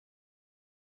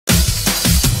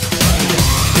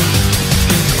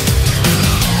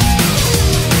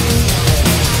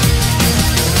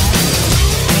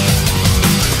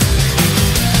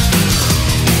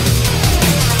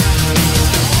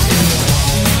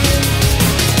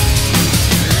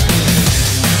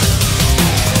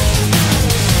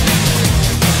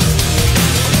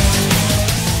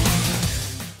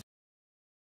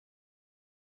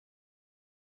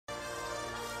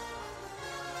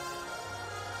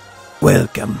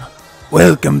Welcome.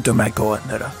 Welcome to my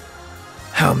corner.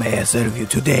 How may I serve you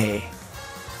today?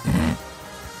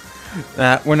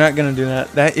 We're not gonna do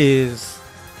that. That is,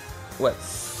 what,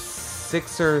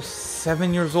 6 or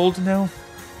 7 years old now?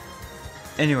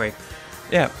 Anyway,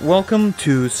 yeah, welcome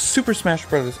to Super Smash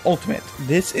Bros. Ultimate.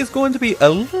 This is going to be a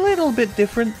little bit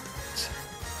different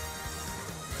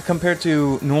compared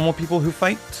to normal people who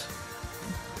fight.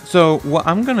 So what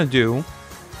I'm gonna do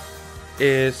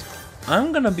is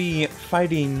I'm gonna be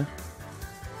fighting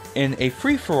in a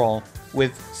free-for-all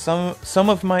with some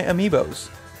of my amiibos.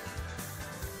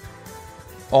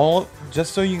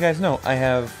 Just so you guys know, I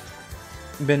have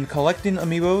been collecting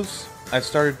amiibos. I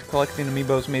started collecting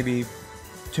amiibos maybe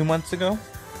 2 months ago,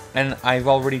 and I've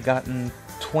already gotten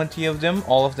 20 of them,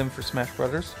 all of them for Smash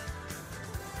Brothers.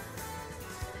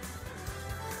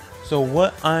 So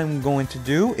what I'm going to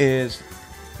do is,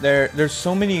 there's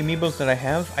so many amiibos that I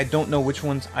have, I don't know which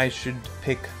ones I should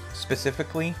pick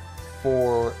specifically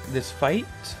for this fight.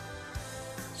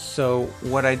 So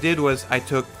what I did was I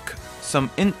took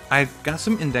I got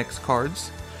some index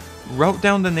cards, wrote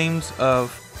down the names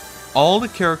of all the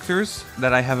characters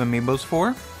that I have amiibos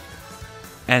for,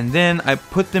 and then I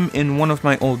put them in one of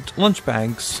my old lunch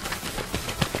bags.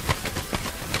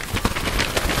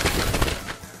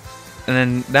 And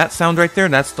then that sound right there,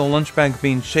 that's the lunch bag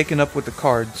being shaken up with the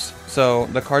cards. So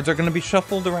the cards are going to be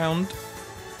shuffled around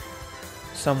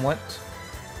somewhat.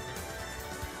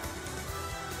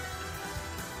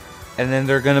 And then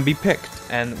they're going to be picked.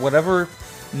 And whatever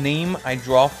name I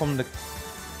draw from the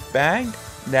bag,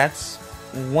 that's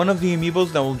one of the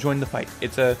amiibos that will join the fight.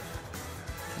 It's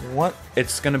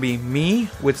going to be me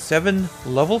with 7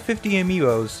 level 50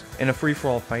 amiibos in a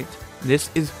free-for-all fight. This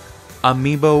is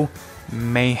Amiibo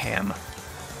Mayhem.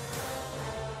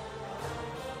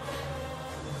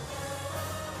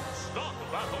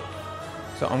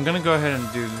 So I'm gonna go ahead and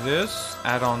do this,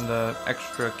 add on the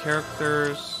extra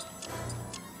characters,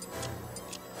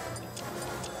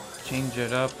 change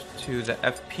it up to the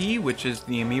FP, which is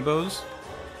the amiibos.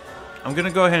 I'm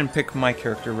gonna go ahead and pick my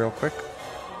character real quick.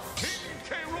 King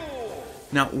K Rool.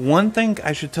 Now, one thing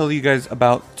I should tell you guys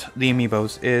about the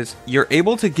amiibos is you're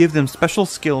able to give them special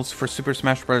skills for Super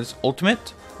Smash Bros.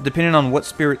 Ultimate, depending on what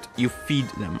spirit you feed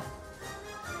them.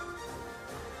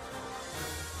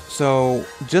 So,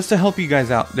 just to help you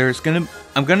guys out,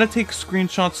 I'm gonna take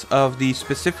screenshots of the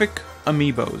specific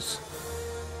amiibos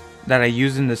that I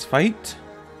use in this fight.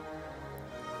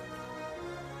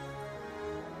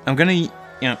 I'm gonna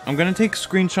take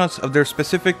screenshots of their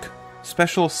specific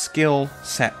special skill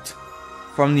set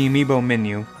from the amiibo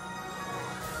menu.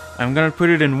 I'm gonna put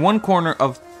it in one corner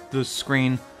of the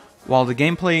screen, while the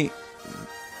gameplay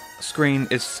screen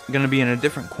is gonna be in a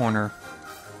different corner.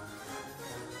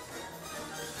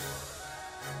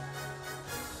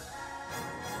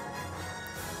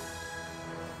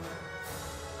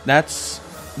 That's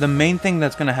the main thing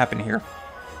that's gonna happen here.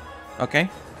 Okay?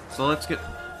 So let's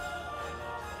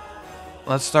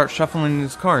start shuffling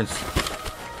these cards.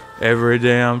 Every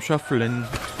day I'm shuffling.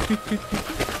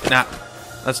 Nah,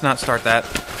 let's not start that.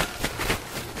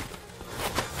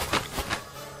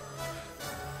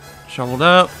 Shuffled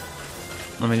up.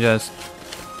 Let me just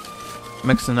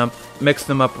mix them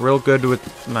up real good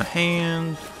with my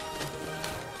hand.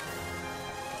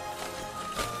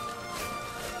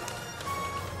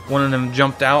 One of them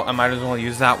jumped out. I might as well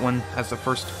use that one as the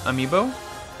first amiibo.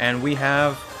 And we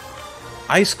have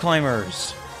Ice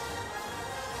Climbers.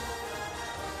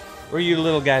 Where are you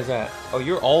little guys at? Oh,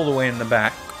 you're all the way in the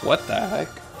back. What the heck?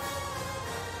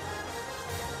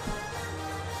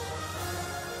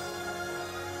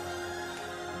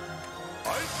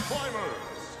 Ice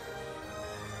Climbers.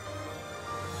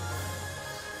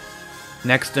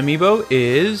 Next amiibo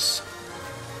is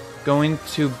going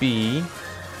to be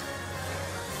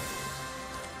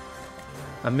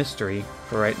a mystery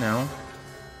for right now,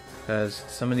 because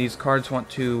some of these cards want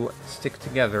to stick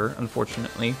together,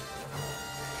 unfortunately.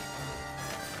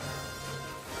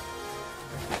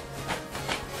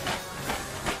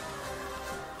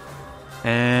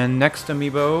 And next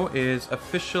amiibo is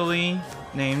officially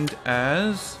named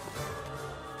as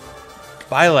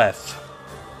Byleth.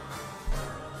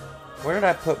 Where did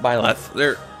I put Byleth?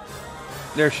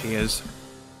 There she is.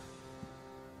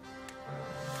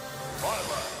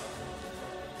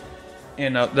 You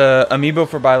know, the amiibo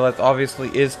for Byleth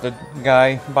obviously is the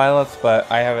guy Byleth,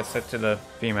 but I have it set to the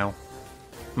female.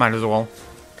 Might as well.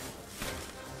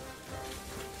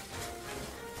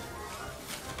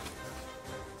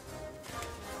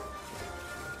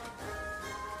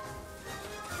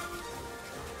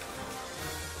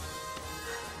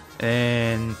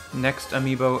 And next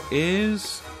amiibo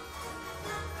is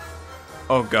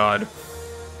Oh god.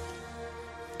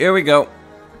 Here we go.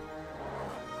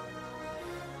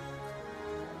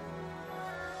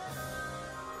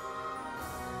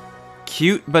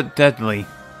 Cute but deadly.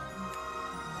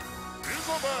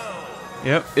 Isabel.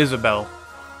 Yep, Isabel.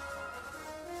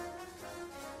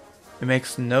 It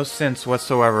makes no sense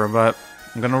whatsoever, but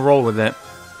I'm gonna roll with it.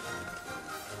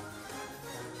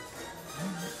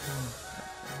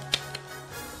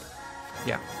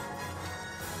 Yeah.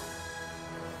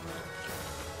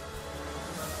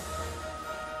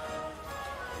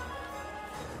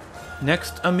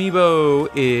 Next amiibo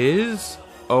is...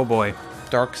 oh boy.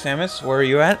 Dark Samus, where are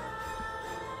you at?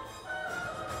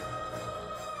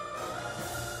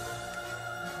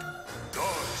 Dark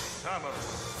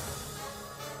Samus.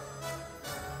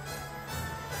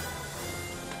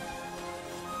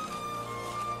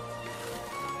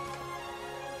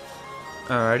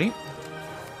 Alrighty.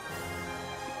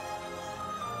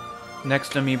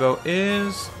 Next amiibo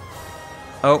is...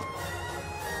 oh.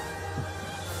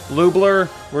 Lubler,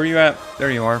 where are you at?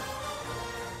 There you are.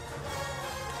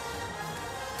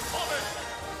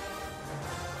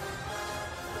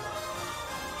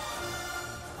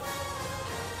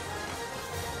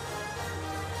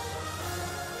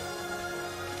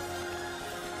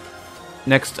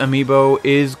 Next amiibo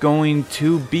is going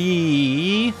to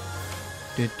be...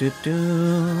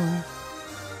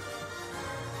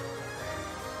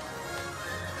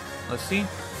 let's see.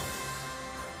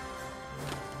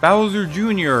 Bowser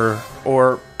Jr.,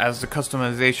 or as the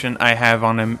customization I have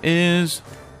on him is...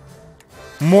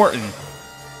 Morton.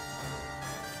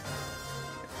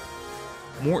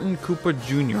 Morton Koopa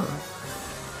Jr.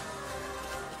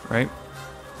 Right?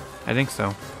 I think so.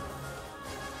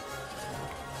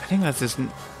 I think that's his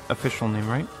official name,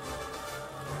 right?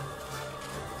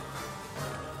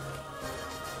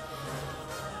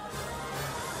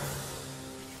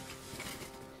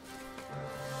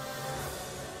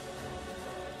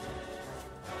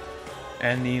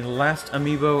 And the last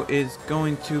amiibo is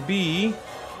going to be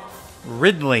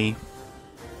Ridley.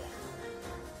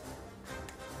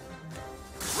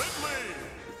 Ridley.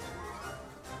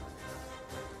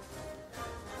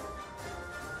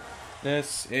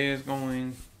 This is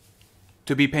going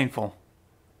to be painful.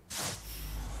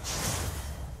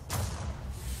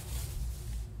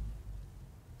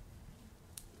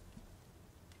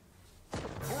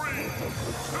 Three,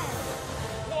 two,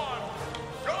 one,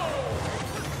 go.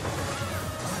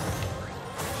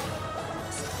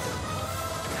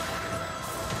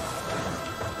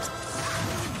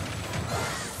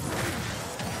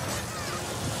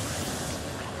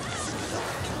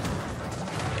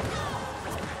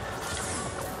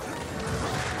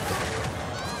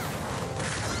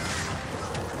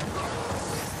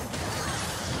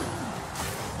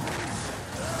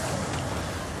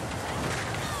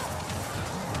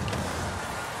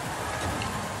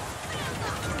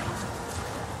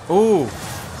 Ooh.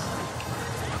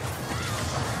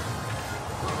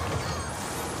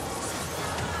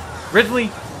 Ridley.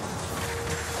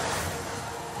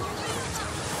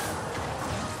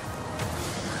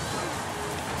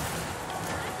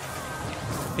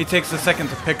 He takes a second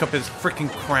to pick up his freaking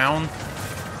crown.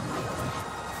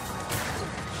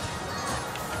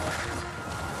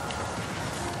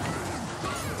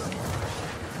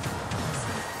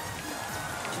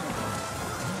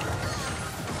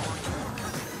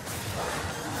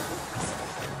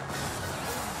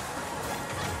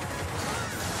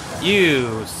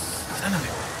 You son of a...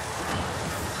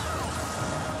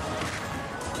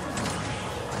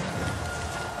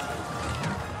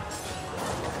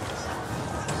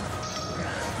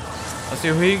 Let's see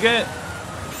who you get.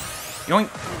 Yoink.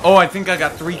 Oh, I think I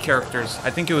got 3 characters.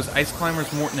 I think it was Ice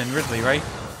Climbers, Morton, and Ridley, right?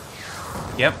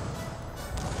 Yep.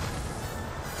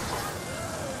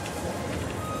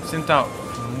 Sent out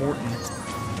Morton.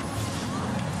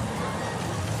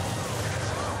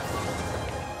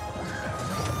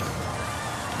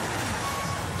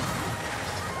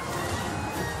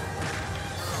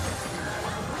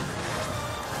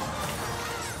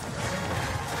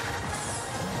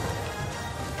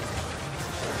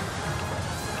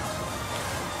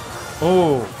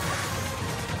 Oh.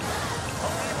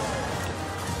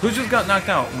 Who just got knocked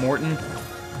out? Morton?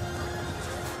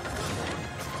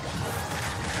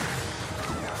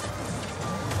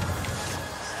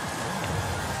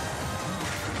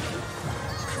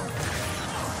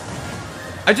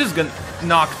 I just got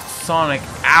knocked Sonic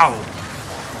out.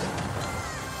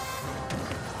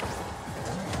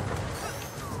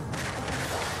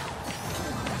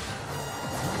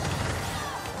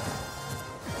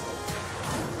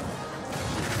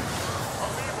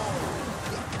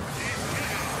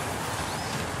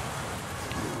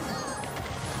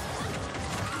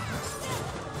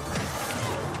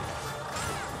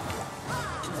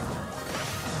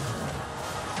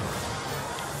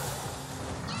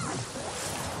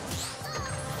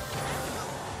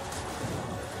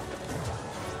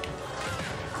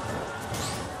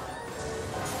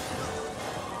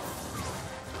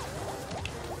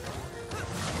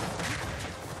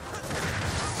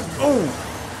 Oh!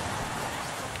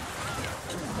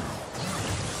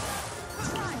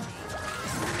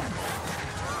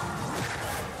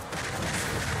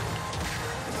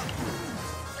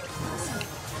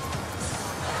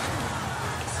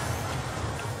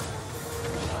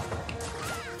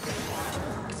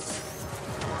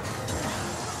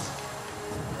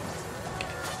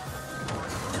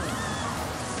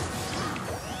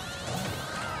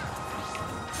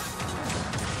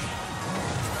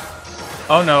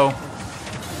 Oh no.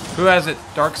 Who has it?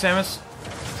 Dark Samus?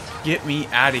 Get me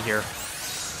out of here.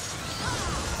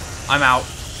 I'm out.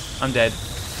 I'm dead.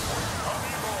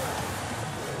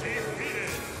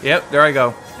 Yep, there I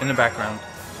go. In the background.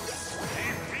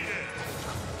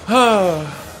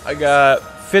 I got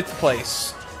 5th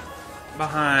place.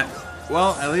 Behind...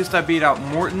 Well, at least I beat out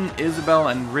Morton, Isabelle,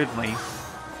 and Ridley.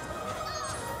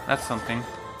 That's something.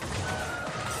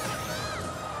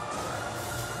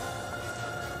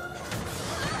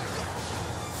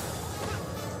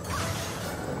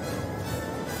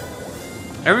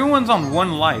 Everyone's on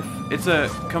 1 life. It's a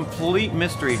complete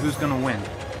mystery who's gonna win.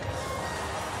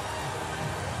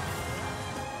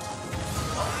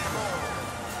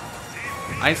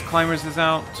 Ice Climbers is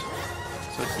out,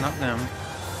 so it's not them.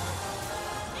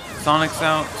 Sonic's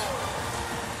out.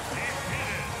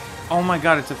 Oh my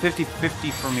god, it's a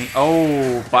 50-50 for me.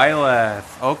 Oh,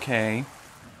 Byleth. Okay.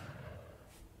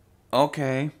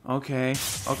 Okay.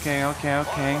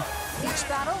 Each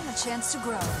battle, a chance to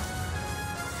grow.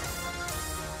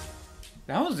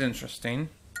 That was interesting.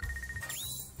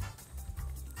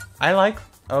 I like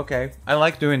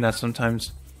doing that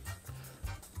sometimes.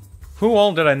 Who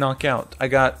all did I knock out? I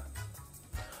got...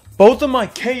 Both of my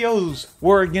KOs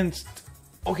were against...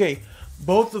 Okay,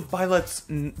 both of Byleth's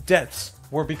deaths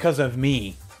were because of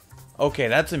me. Okay,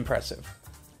 that's impressive.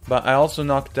 But I also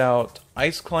knocked out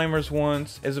Ice Climbers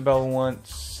once, Isabelle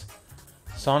once,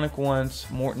 Sonic once,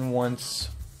 Morton once.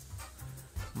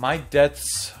 My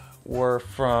deaths were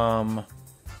from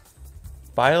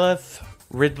Byleth,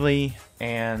 Ridley,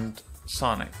 and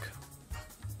Sonic.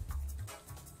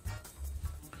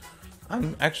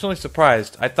 I'm actually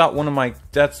surprised. I thought one of my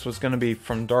deaths was going to be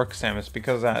from Dark Samus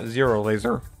because of that Zero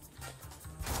Laser.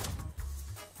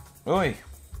 Oi.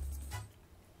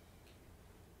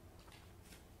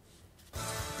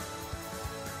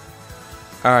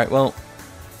 Alright, well,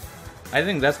 I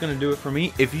think that's going to do it for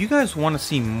me. If you guys want to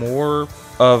see more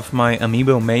of my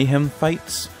Amiibo Mayhem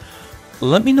fights,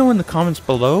 let me know in the comments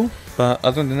below. But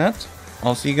other than that,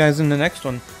 I'll see you guys in the next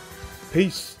one.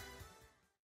 Peace.